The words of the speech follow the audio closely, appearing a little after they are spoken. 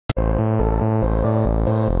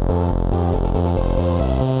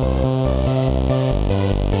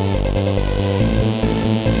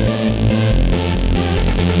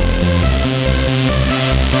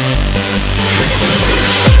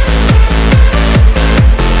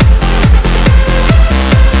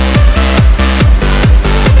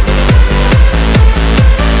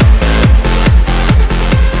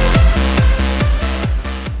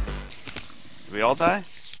all die?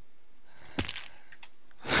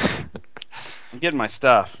 I'm getting my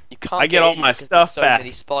stuff. You can't I get all my because stuff there's so back.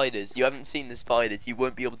 many spiders. You haven't seen the spiders. You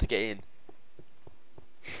won't be able to get in.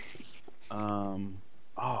 Oh,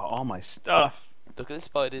 all my stuff. Look at the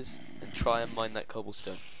spiders and try and mine that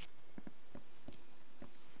cobblestone.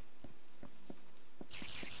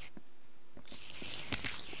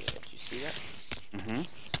 Yeah, do you see that? Mm-hmm.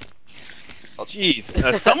 Oh,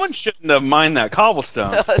 Jeez, someone shouldn't have mined that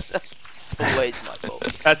cobblestone. It's always my fault.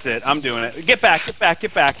 That's it. I'm doing it. Get back! Get back!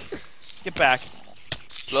 Get back! Get back!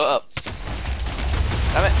 Blow it up.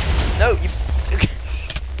 Damn it! No, you.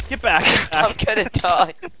 Get back! Get back. I'm gonna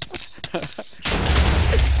die.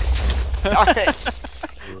 Darn it. Does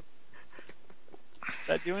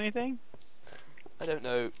that do anything? I don't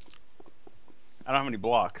know. I don't have any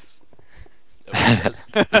blocks.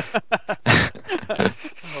 That's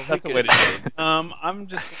a way to do it. I'm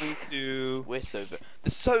just going to. We're so.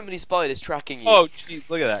 There's so many spiders tracking you. Oh, jeez,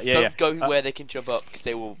 look at that. Yeah, Don't yeah. go where they can jump up because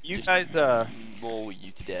they will. You just guys, maul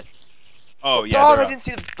you to death. Oh, yeah. Darn! They're I didn't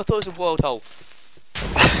see them. I thought it was a world hole.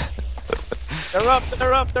 They're up.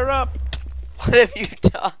 They're up. They're up. What have you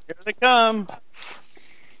done? Here they come.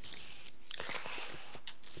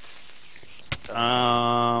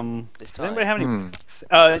 This Does time. anybody have any?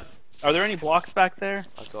 Are there any blocks back there?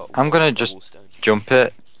 I got I'm gonna just cobblestone. jump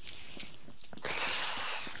it.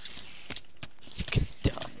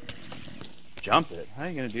 Jump it? How are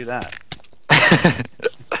you gonna do that?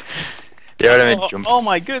 You know what I mean? Jump. Oh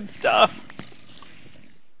my good stuff.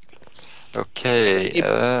 Okay.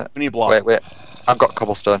 We need blocks. Wait. I've got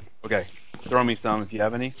cobblestone. Okay. Throw me some if you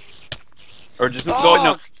have any. Or just go Oh, ahead.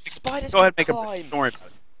 No. spiders Go ahead. can Make a. climb. Don't worry about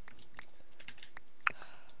it.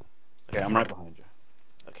 Okay, I'm right behind you.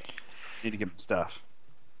 Okay. Need to get my stuff.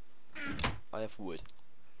 I have wood.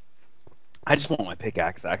 I just want my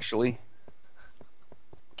pickaxe, actually.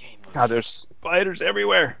 Game mode. God, there's spiders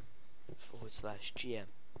everywhere. /GM.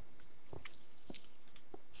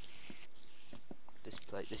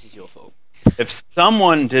 This is your fault. If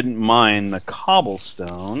someone didn't mine the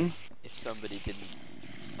cobblestone, If somebody didn't.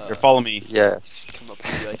 here, follow me. Yes. Come up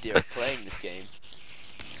with the idea of playing this game,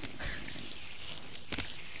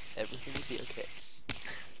 everything would be okay.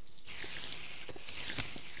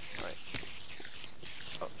 Right.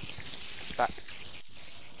 Oh. Back.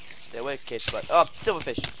 Stay away, cave spider. Oh,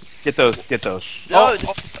 silverfish. Get those. Get those. No!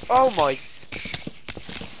 Oh my.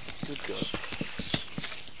 Good God.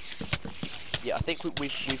 Yeah, I think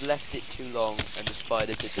we've left it too long, and the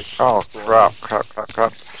spiders are just. Oh spawning.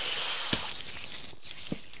 crap.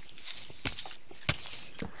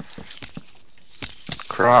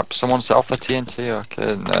 Crap, someone set off the TNT.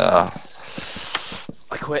 Okay, no.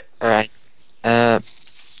 I quit. Alright.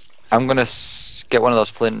 I'm gonna get one of those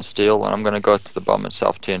flint and steel, and I'm gonna go to the bottom and set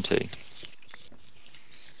off TNT.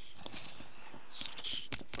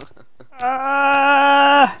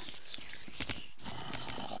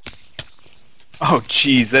 Oh,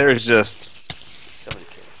 jeez, there's just. Somebody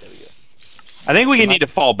killed it. There we go. I think we need to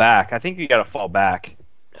fall back. I think we gotta fall back.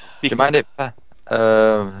 Do you mind if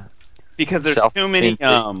Because there's Self too many.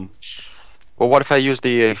 TNT. Well, what if I use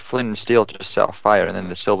the flint and steel to just set off fire, and then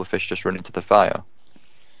the silverfish just run into the fire?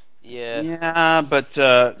 Yeah. Yeah, but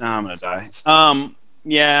no, I'm gonna die.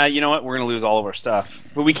 Yeah, you know what? We're gonna lose all of our stuff.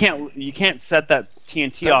 But we can't. You can't set that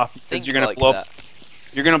TNT Don't off because think you're gonna like blow. that.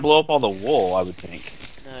 You're gonna blow up all the wool, I would think,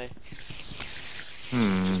 No.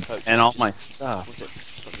 Hmm. and all my stuff. What's it?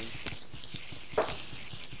 Something.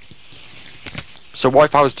 So what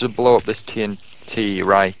if I was to blow up this TNT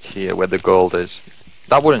right here where the gold is?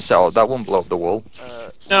 That wouldn't set off, that wouldn't blow up the wool.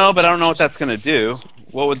 No, but I don't know what that's gonna do.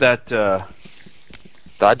 What would that?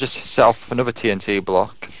 That'd just set off another TNT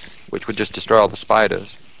block, which would just destroy all the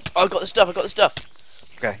spiders. Oh, I got the stuff.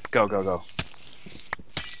 Okay, go.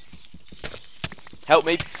 Help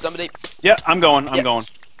me, somebody. Yeah, I'm going. I'm Yep. going.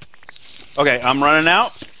 Okay, I'm running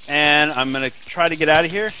out, and I'm gonna try to get out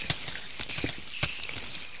of here.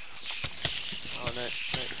 Oh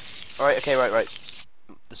no. Alright, okay, right.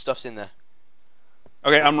 The stuff's in there.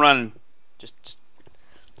 Okay, I'm running. Just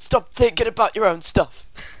stop thinking about your own stuff.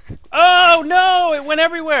 Oh no! It went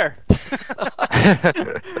everywhere.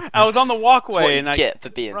 I was on the walkway, That's what and you I get for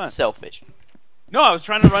being run. selfish. No, I was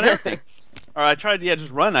trying to run everything. Or I tried to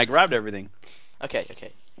just run. I grabbed everything. Okay.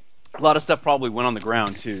 A lot of stuff probably went on the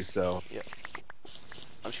ground too. So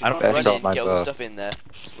I'm just I gonna don't- run That's in, not my get all the bow. stuff in there,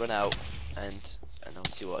 run out, and I'll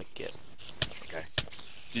see what I can get. okay.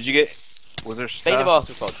 Did you get? Was there Bane of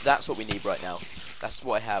stuff? arthropods. That's what we need right now. That's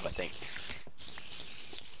what I have, I think.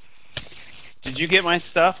 Did you get my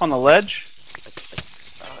stuff on the ledge?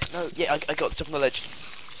 No, yeah, I got stuff on the ledge.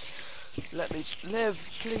 Let me live,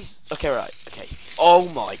 please. Okay, right. Okay. Oh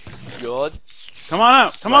my god. Come on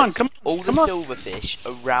out. Come on. Come on. All the Come on.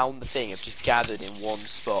 silverfish around the thing have just gathered in one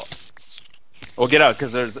spot. Well, get out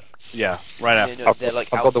because there's right after. No, they're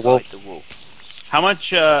like I've got the outside wolf. the wall. How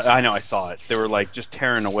much? I know, I saw it. They were like just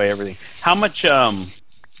tearing away everything. How much? How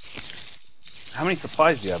many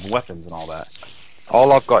supplies do you have? Weapons and all that.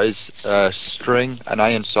 All I've got is string, an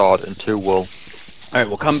iron sword, and 2 wool. All right.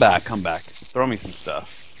 Well, come back. Come back. Throw me some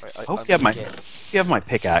stuff. Right, I hope you have my. You have my Who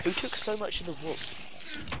pickaxe. took so much of the wool?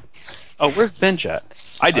 Oh, where's Bench at?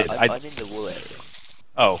 I did. I'm in the wool area.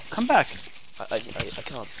 Oh, come back. I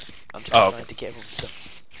can't. I'm just Oh, trying to get everyone's stuff.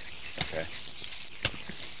 Okay.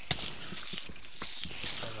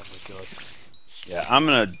 Oh my god. Yeah, I'm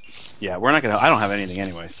gonna. Yeah, we're not gonna. I don't have anything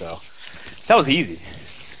anyway, so that was easy.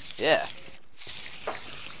 Yeah.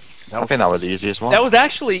 I think that was the easiest one. That was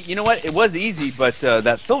actually, you know what? It was easy, but that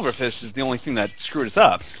silverfish is the only thing that screwed us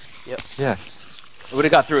up. Yeah. We would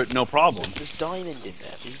have got through it no problem. There's diamond in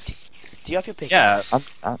there. Do you have your pickaxe?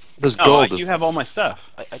 Yeah. There's No, gold. you have all my stuff.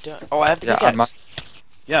 I don't. Oh, I have the Yeah, and pickaxe.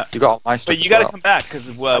 Yeah. You got all my stuff. But you as got to well. come back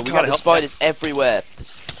because we I got can't, to the help. spiders everywhere.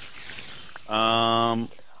 Let I'm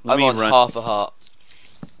me on run. half a heart.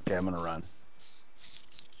 Okay, I'm gonna run.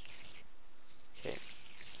 Okay.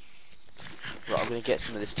 Right, I'm gonna get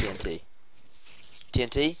some of this TNT.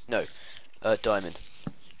 TNT? No. Diamond.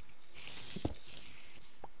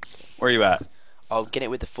 Where are you at? I'll get it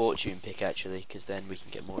with the fortune pick actually, because then we can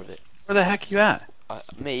get more of it. Where the heck are you at?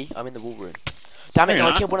 I'm in the wool room. Damn it! No, No, you're I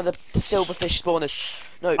not. killed one of the silverfish spawners.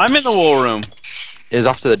 No. I'm in the wool room. It was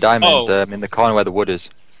after the diamond Oh. in the corner where the wood is.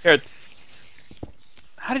 Here.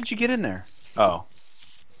 How did you get in there? Oh,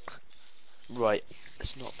 Right.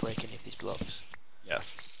 Let's not break any of these blocks.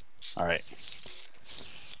 yes. All right.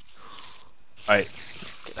 All right.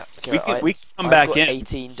 Get that. Okay, We right, can come I've back got in.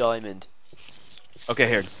 18 diamond. Okay,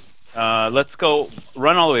 here. Let's go.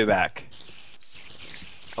 Run all the way back.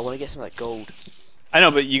 I want to get some of that gold. I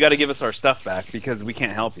know, but you got to give us our stuff back because we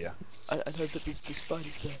can't help you. I know, but there's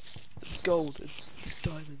spiders there. There's gold and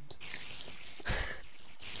diamond.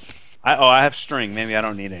 I have string. Maybe I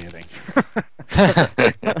don't need anything.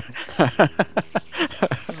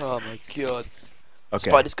 Oh my god. Okay.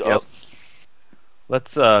 Spiders got yep. up.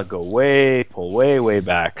 Let's pull way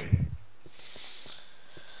back.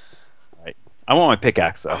 Right. I want my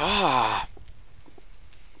pickaxe though. Ah.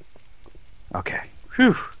 Okay.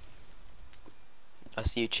 Whew. I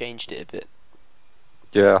see you changed it a bit.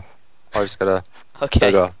 Yeah. I just got a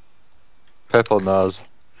Okay. purple nose.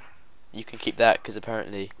 You can keep that because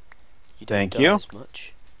apparently you don't Thank die you. as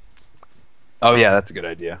much. Oh yeah, that's a good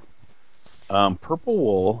idea. Purple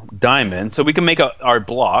wool, diamond, so we can make our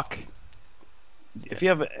block. If you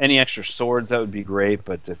have any extra swords, that would be great.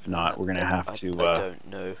 But if not, we're gonna have to. I don't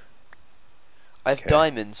know. I have Okay.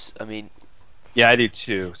 diamonds. I mean, Yeah, I do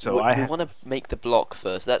too. So we I want to make the block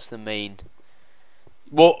first. That's the main.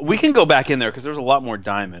 Well, we can go back in there because there's a lot more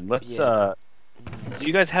diamond. Let's. Yeah. Do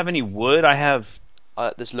you guys have any wood? I have.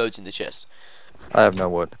 There's loads in the chest. I have no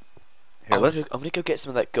wood. Here, I'm let's. gonna go get some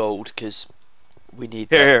of that gold because we need.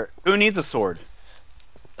 Here. Who needs a sword?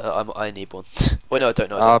 I need one. Wait, no, I don't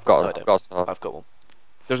know. I've got. No, I I've don't. got stuff. I've got one.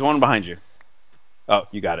 There's one behind you. Oh,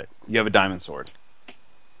 you got it. You have a diamond sword.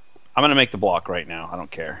 I'm gonna make the block right now. I don't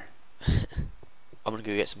care. I'm gonna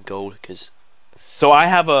go get some gold because. So I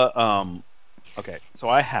have a Okay, so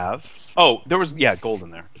I have. Oh, there was gold in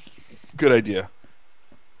there. Good idea.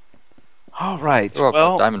 All right. Oh, I've got a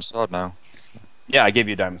Well, diamond sword now. yeah, I gave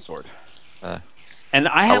you a diamond sword. Uh, And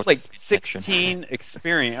I I had was like connection. 16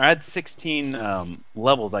 experience. I had 16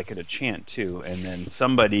 levels I could enchant too, and then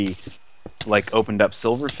somebody like opened up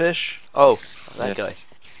silverfish. Oh, that Yeah. guy.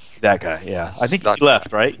 That guy, yeah. I think That he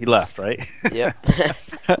left, right? He left, right? Yep.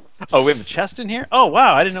 Oh, we have a chest in here? Oh,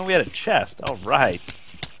 wow. I didn't know we had a chest. All right.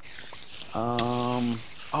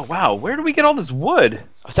 Oh, wow. Where do we get all this wood?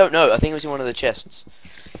 I don't know. I think it was in one of the chests.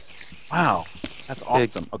 Wow. That's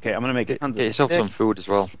awesome. Okay, I'm going to make tons Get of yourself some sticks. food as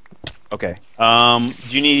well. Okay. Do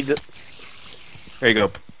you need... Here you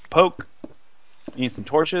go. Poke. You need some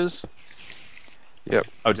torches? Yep.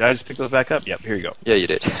 Oh, did I just pick those back up? Yep, here you go. Yeah, you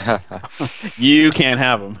did. You can't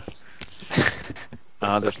have them.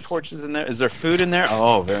 There's torches in there. Is there food in there?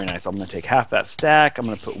 Oh, very nice. I'm going to take half that stack. I'm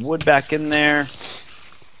going to put wood back in there.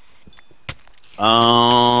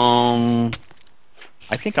 I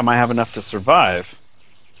think I might have enough to survive.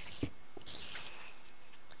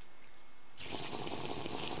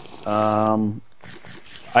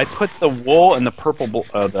 I put the wool and the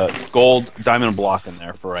the gold diamond block in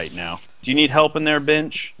there for right now. Do you need help in there,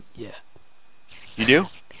 Bench? Yeah. You do?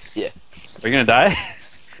 Yeah. Are you gonna die?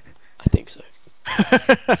 I think so.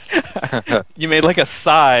 You made like a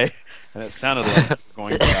sigh. And it sounded like it was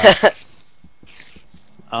going to die.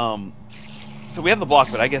 So we have the block,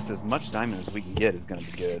 but I guess as much diamond as we can get is going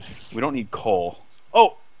to be good. We don't need coal.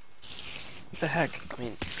 Oh! What the heck? I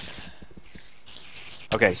mean,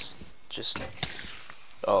 Okay. just.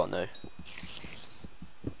 Oh no.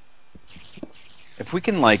 If we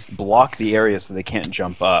can, like, block the area so they can't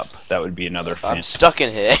jump up, that would be another I'm fan. stuck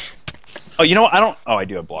in here. Oh, you know what? I don't... Oh, I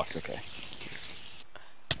do have blocks. Okay.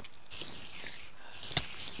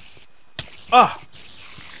 Ah!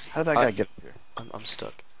 How did that guy get up here? I'm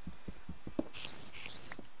stuck.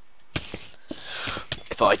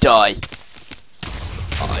 If I die,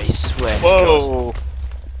 I swear to God. Whoa!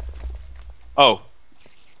 Oh.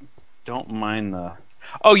 Don't mind the...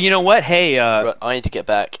 Oh, you know what? Hey, Right, I need to get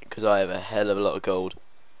back because I have a hell of a lot of gold.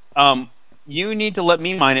 you need to let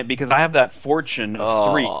me mine it because I have that fortune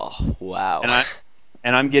of 3. Oh, wow.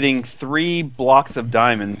 And I'm getting 3 blocks of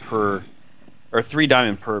diamond per... Or 3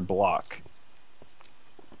 diamond per block.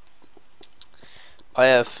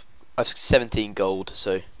 I've 17 gold,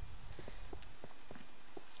 so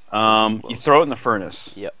You throw it in the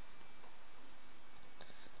furnace. yep.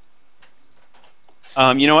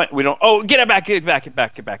 You know what? We don't... Oh, get it back, get back, get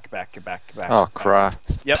back, get back, get back, get back, get back. Oh crap!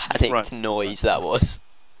 Yep, Panicked run. noise that was.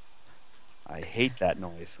 I hate that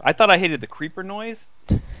noise. I thought I hated the creeper noise.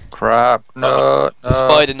 Crap! No, no.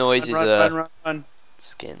 Spider noise is Run.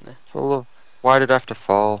 skin there. Full of- Why did I have to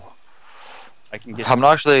fall? I can get... I'm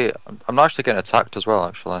not actually getting attacked as well.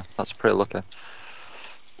 Actually, that's pretty lucky.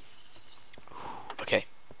 Okay.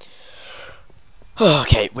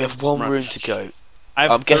 Okay, we have one Run. room to go. I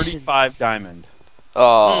have I'm guessing- 35 diamond.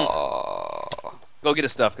 Oh. Go get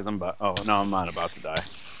his stuff because I'm about... Oh, no, I'm not about to die.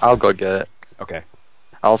 I'll go get it. Okay.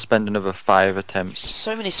 I'll spend another 5 attempts.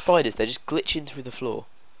 So many spiders, they're just glitching through the floor.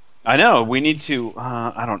 I know. We need to...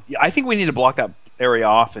 I think we need to block that area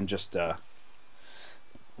off and just...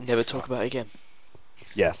 Never talk about it again.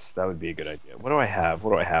 Yes, that would be a good idea. What do I have?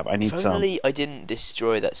 What do I have? I need If some... only I didn't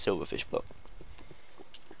destroy that silverfish block.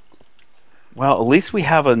 Well, at least we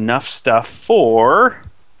have enough stuff for...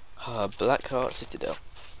 Black Heart Citadel.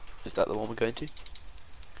 Is that the one we're going to?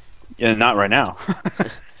 Yeah, not right now.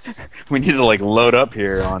 We need to, like, load up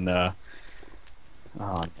here on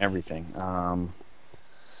everything.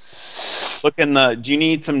 Look in the... Do you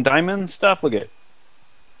need some diamond stuff? Look at...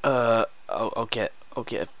 I'll get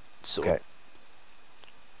a sword. Okay.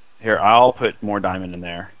 Here, I'll put more diamond in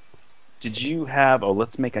there. Did you have... Oh,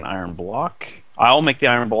 let's make an iron block. I'll make the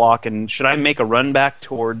iron block, and should I make a run back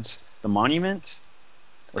towards the monument?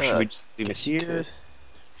 Or should we just leave it Guess you here? could.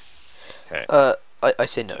 Okay. I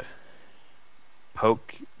say no.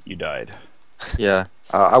 Poke, you died. Yeah,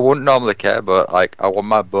 I wouldn't normally care, but like I want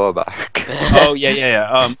my bow back. Oh,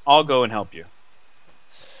 yeah. I'll go and help you.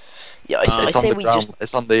 Yeah, I It's on say the we ground. just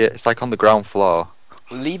It's like on the ground floor.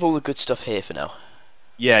 leave all the good stuff here for now.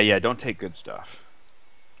 Yeah, don't take good stuff.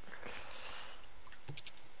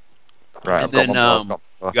 Right, And I've got then, my bow.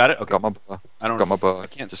 I've got my You got it? bow. Okay. I've got my bow. I don't... Got my bow. I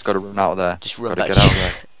can't Just got to run out of there. Just run Gotta back get out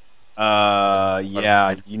of there.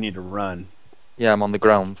 Yeah, you need to run. Yeah, I'm on the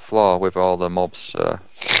ground floor with all the mobs.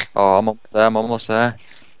 Oh, I'm up there. I'm almost there.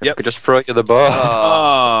 If I Yep. could just throw you the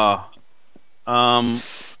bow.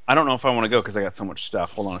 I don't know if I want to go because I got so much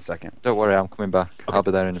stuff. Hold on a second. Don't worry, I'm coming back. Okay. I'll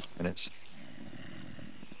be there in a few minutes.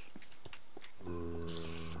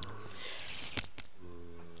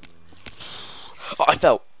 Oh, I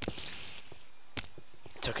fell.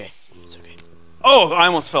 It's okay. It's okay. Oh, I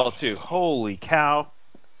almost fell too. Holy cow.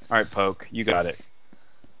 All right, Poke, you got it.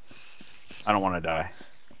 I don't want to die.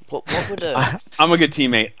 What would a I'm a good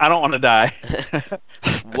teammate. I don't want to die.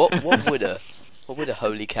 what would a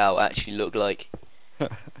holy cow actually look like? I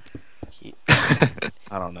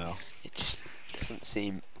don't know. It just doesn't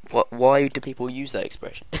seem. Why do people use that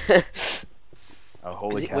expression? Oh,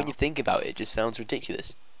 holy cow. When you think about it, it just sounds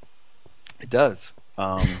ridiculous. It does.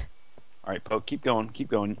 All right, Poke, keep going. Keep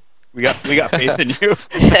going. We got faith in you.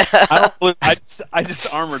 I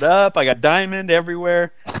just armored up. I got diamond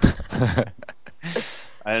everywhere.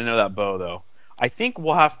 I didn't know that bow though. I think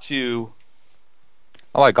we'll have to.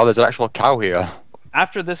 Oh my god, there's an actual cow here.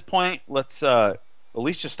 After this point, let's at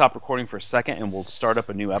least just stop recording for a second, and we'll start up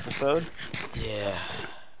a new episode. Yeah.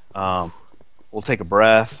 We'll take a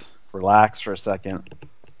breath, relax for a second.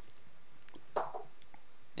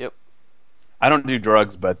 Yep. I don't do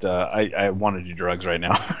drugs, but I want to do drugs right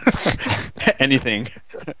now. anything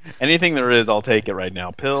there is, I'll take it right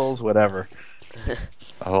now. Pills, whatever.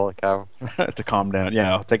 A holy cow. To calm down.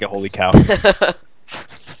 Yeah, I'll take a holy cow.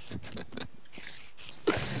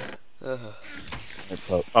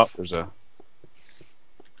 Oh, there's a...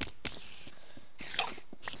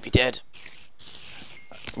 Be dead.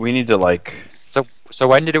 We need to, like... So So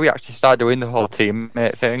when did we actually start doing the whole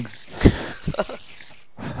teammate thing?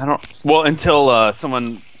 I don't. Well, until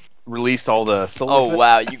someone released all the silver. Oh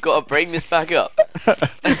wow, you gotta bring this back up.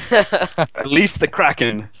 Release the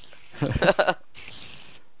Kraken.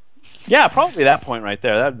 Yeah, probably that point right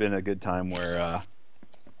there. That'd been a good time where.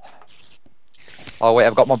 Oh wait,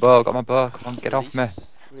 I've got my bow. Come on, get off me.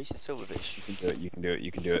 Release the silverfish. You can do it. You can do it.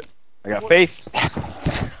 You can do it. I got faith.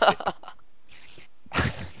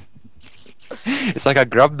 It's like I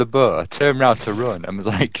grabbed the bow, turned around to run, and was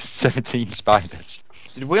like 17 spiders.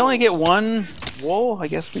 Did we only get one wool? I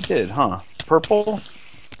guess we did, huh? Purple.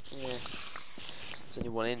 Yeah. There's only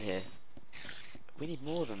one in here. We need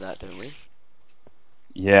more than that, don't we?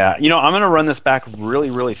 Yeah. You know, I'm gonna run this back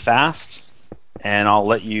really, really fast, and I'll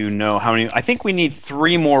let you know how many. I think we need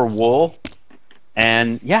 3 more wool,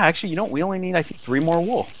 and yeah, actually, you know, we only need I think 3 more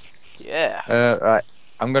wool. Yeah. Right.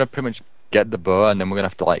 I'm gonna pretty much get the bow, and then we're gonna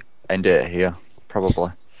have to like end it here,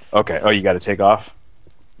 probably. Okay. Oh, you got to take off.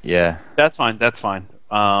 Yeah. That's fine. That's fine.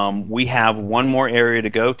 We have one more area to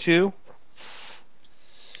go to,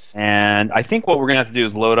 and I think what we're gonna have to do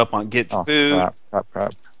is load up on get food,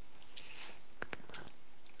 Crap.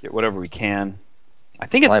 get whatever we can. I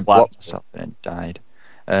think it's I black. blocked something and died.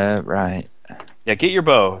 Right. Yeah, get your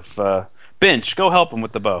bow. If, Bench, go help him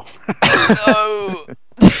with the bow. No.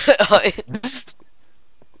 I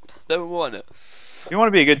don't want it. If you want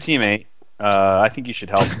to be a good teammate, I think you should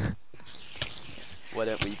help. Why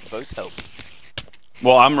don't we both help?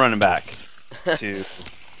 Well, I'm running back to.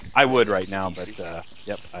 I would right now, but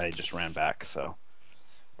yep, I just ran back. So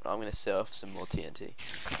I'm gonna set off some more TNT.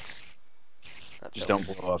 That's just don't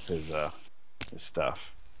blow up his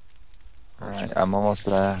stuff. Alright, I'm almost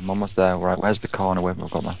there. Right, where's the corner where I've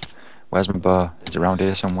got my... Where's my bow? Is it around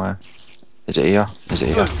here somewhere? Is it here? Is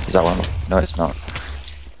that one? No, it's not.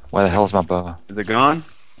 Where the hell's my bow? Is it gone?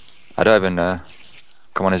 I don't even know.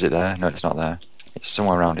 Come on, is it there? No, it's not there. It's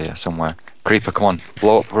somewhere around here, somewhere. Creeper, come on.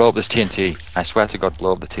 Blow up this TNT. I swear to God,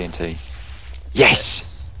 blow up the TNT.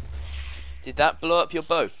 Yes! Did that blow up your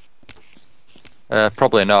bow?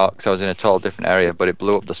 Probably not, because I was in a total different area, but it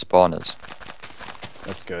blew up the spawners.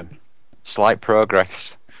 That's good. Slight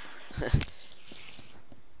progress.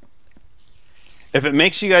 If it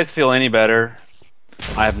makes you guys feel any better,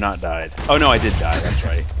 I have not died. Oh no, I did die. That's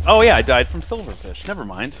right. Oh yeah, I died from silverfish. Never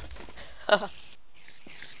mind.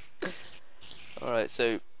 Alright,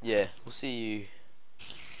 so yeah, we'll see you.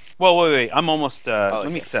 Well, wait. I'm almost. Oh,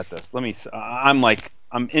 let me okay. set this. I'm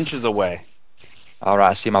inches away. Alright,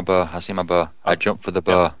 I see my bow. I jump for the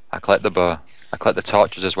bow. Yeah. I collect the bow. I collect the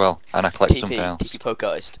torches as well. And I collect something else. TP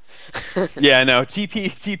PokeArtist. Yeah, no.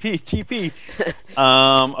 TP.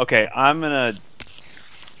 Okay, I'm gonna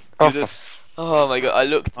do this. Oh my god, I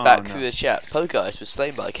looked back no. through the chat. PokeArtist was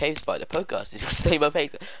slain by a cave spider. PokeArtist was slain by a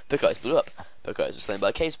cave spider. PokeArist blew up. PokeArist was slain by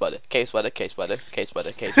a cave spider. Cave spider, cave spider, cave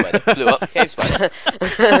spider, cave spider. Blew up, cave spider.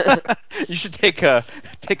 You should take a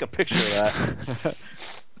picture of that.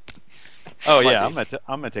 Oh yeah, I'm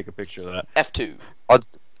gonna take a picture of that. F2. Oh,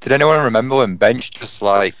 did anyone remember when Bench just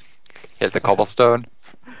like hit the cobblestone?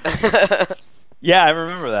 Yeah, I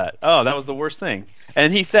remember that. Oh, that was the worst thing.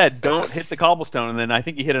 And he said, "Don't hit the cobblestone," and then I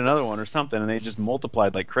think he hit another one or something, and they just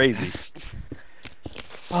multiplied like crazy.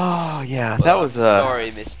 Oh yeah, that was. Sorry,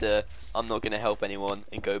 Mister. I'm not gonna help anyone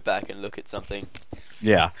and go back and look at something.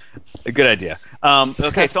 Yeah, a good idea.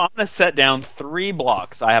 Okay, so I'm gonna set down 3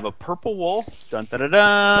 blocks. I have a purple wool. Dun da da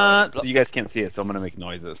da. So you guys can't see it, so I'm gonna make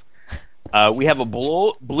noises. We have a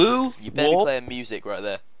blue You better be wool. playing music right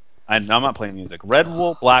there. I'm not playing music. Red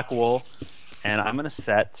wool, black wool, and I'm gonna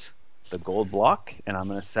set the gold block, and I'm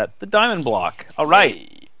gonna set the diamond block. All right.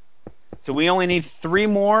 Hey. So we only need 3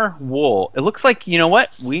 more wool. It looks like, you know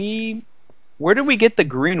what? Where did we get the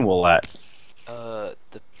green wool at? The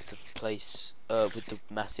place with the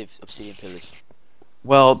massive obsidian pillars.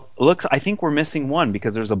 Well, I think we're missing one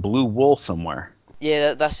because there's a blue wool somewhere.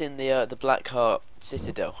 Yeah, that's in the Black Heart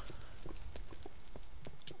Citadel.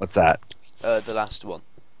 What's that? The last one.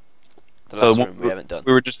 The So last the room one we haven't done.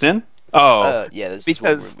 We were just in? Oh. Yeah, there's just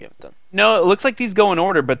one because room we haven't done. no, it looks like these go in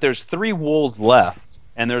order, but there's 3 wools left,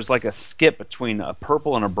 and there's like a skip between a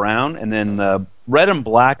purple and a brown, and then the red and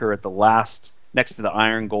black are at the last, next to the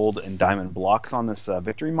iron, gold, and diamond blocks on this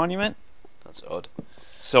victory monument. That's odd.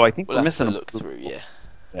 So I think We'll we're have missing to a look through, yeah.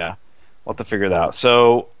 Yeah, we'll have to figure that out.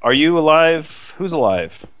 So, are you alive? Who's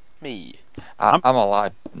alive? Me. I'm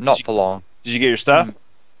alive. Not for long. Did you get your stuff?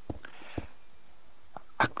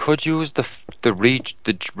 I could use the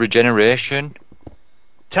regeneration.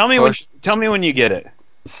 Tell me when you get it.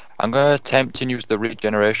 I'm gonna attempt and use the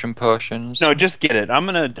regeneration potions. No, just get it. I'm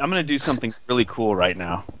gonna do something really cool right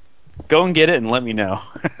now. Go and get it and let me know.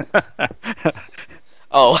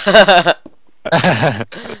 Oh. I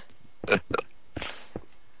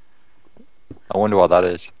wonder what that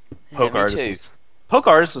is. Yeah, me too.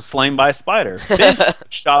 PokeArtist was slain by a spider. Bench was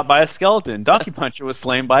shot by a skeleton. DonkeyPuncher was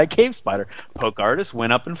slain by a cave spider. PokeArtist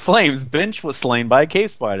went up in flames. Bench was slain by a cave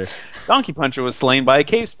spider. DonkeyPuncher was slain by a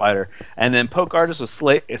cave spider. And then PokeArtist was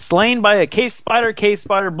slain by a cave spider. Cave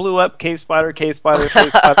spider blew up. Cave spider, cave spider, cave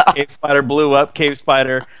spider, cave spider blew up. Cave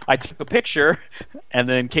spider. I took a picture. And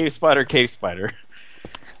then cave spider, cave spider.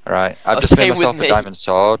 Alright, I've Oh, just made same with myself a me. diamond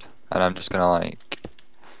sword, and I'm just gonna like.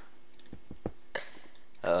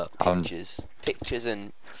 Pictures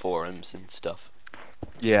and forums and stuff.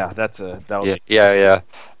 Yeah, that was Yeah.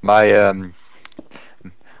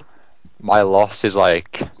 My loss is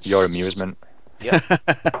like your amusement. Yep.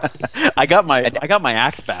 I got my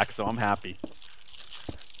axe back, so I'm happy.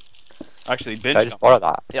 Actually, Can I Bench just borrow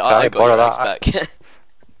that? Yeah, Can I got your borrow axe back.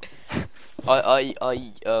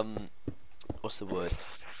 What's the word?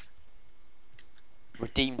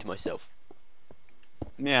 Redeemed myself.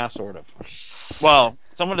 Yeah, sort of. Well,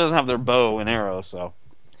 someone doesn't have their bow and arrow, so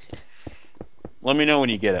let me know when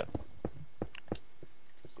you get it.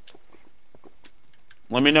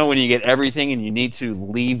 Let me know when you get everything and you need to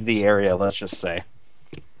leave the area, let's just say.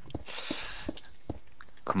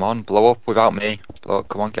 Come on, blow up without me. Blow up,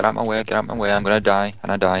 come on, get out my way, get out my way. I'm gonna die,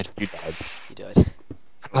 and I died. You died. You died.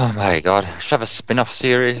 Oh my god, I should have a spin-off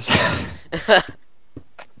series.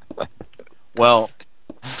 Well,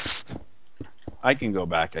 I can go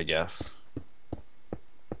back, I guess.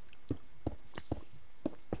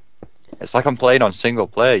 It's like I'm playing on single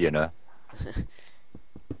player, you know.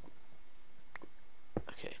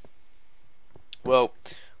 Okay. Well,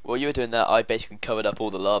 while you were doing that, I basically covered up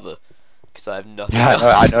all the lava because I have nothing Yeah, else.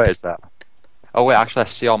 I noticed that. Oh wait, actually I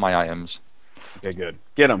see all my items. Okay, good.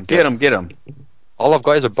 Get him, get him, get him. All I've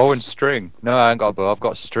got is a bow and string. No, I ain't got a bow. I've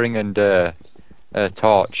got string and a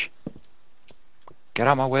torch. Get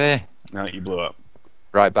out my way. No, you blew up.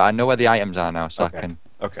 Right, but I know where the items are now, so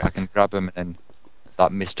Okay. I can grab them and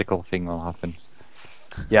that mystical thing will happen.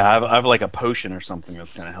 Yeah, I have like a potion or something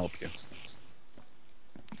that's gonna help you.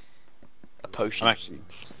 A potion.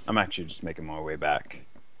 I'm actually just making my way back.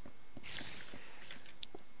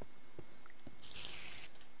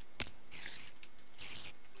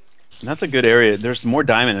 And that's a good area. There's more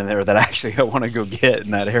diamond in there that actually I want to go get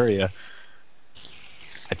in that area.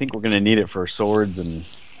 I think we're gonna need it for swords and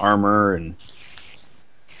armor and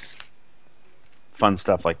fun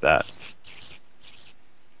stuff like that.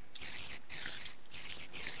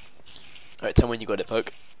 Alright, tell me when you got it,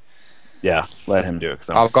 Poke. Yeah, let him do it. 'Cause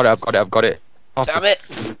I've got it. Oh, Damn it!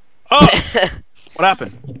 Oh! What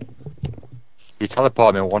happened? You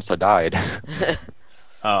teleported me once I died.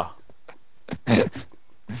 Oh.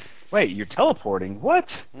 Wait, you're teleporting?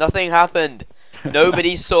 What? Nothing happened.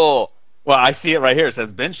 Nobody saw. Well, I see it right here. It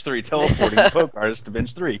says bench 3 teleporting PokeArtist to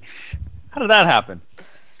bench 3. How did that happen?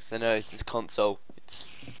 No, it's this console.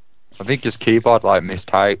 It's I think his keyboard like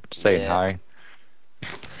mistyped saying Yeah. hi.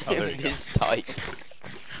 Oh, there you go. mistype.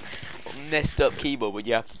 What messed up keyboard would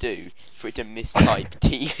you have to do for it to mistype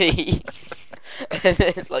TV? And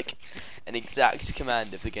then like an exact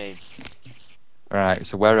command of the game. Right,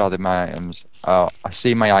 so where are my items? Oh, I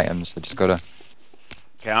see my items. I just gotta.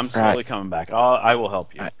 Okay, I'm slowly coming back. I will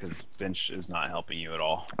help you because bench is not helping you at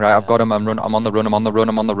all. Right, I've got him. I'm on the run. I'm on the run.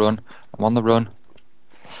 I'm on the run. I'm on the run.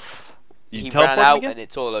 You He teleport ran out again? and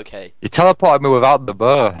it's all okay. You teleported me without the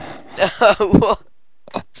bow. What?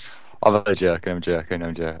 I'm only joking. I'm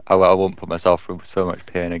joking. I won't put myself through so much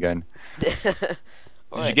pain again. Did you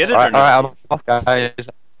Alright. get it? Alright, or no? I'm off, guys.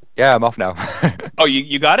 Yeah, I'm off now. Oh,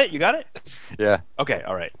 you got it? You got it? Yeah. Okay,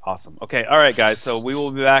 all right, awesome. Okay, all right, guys. So we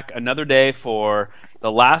will be back another day for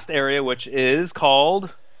the last area, which is called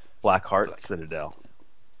Blackheart Citadel.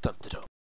 Dum, da, dum.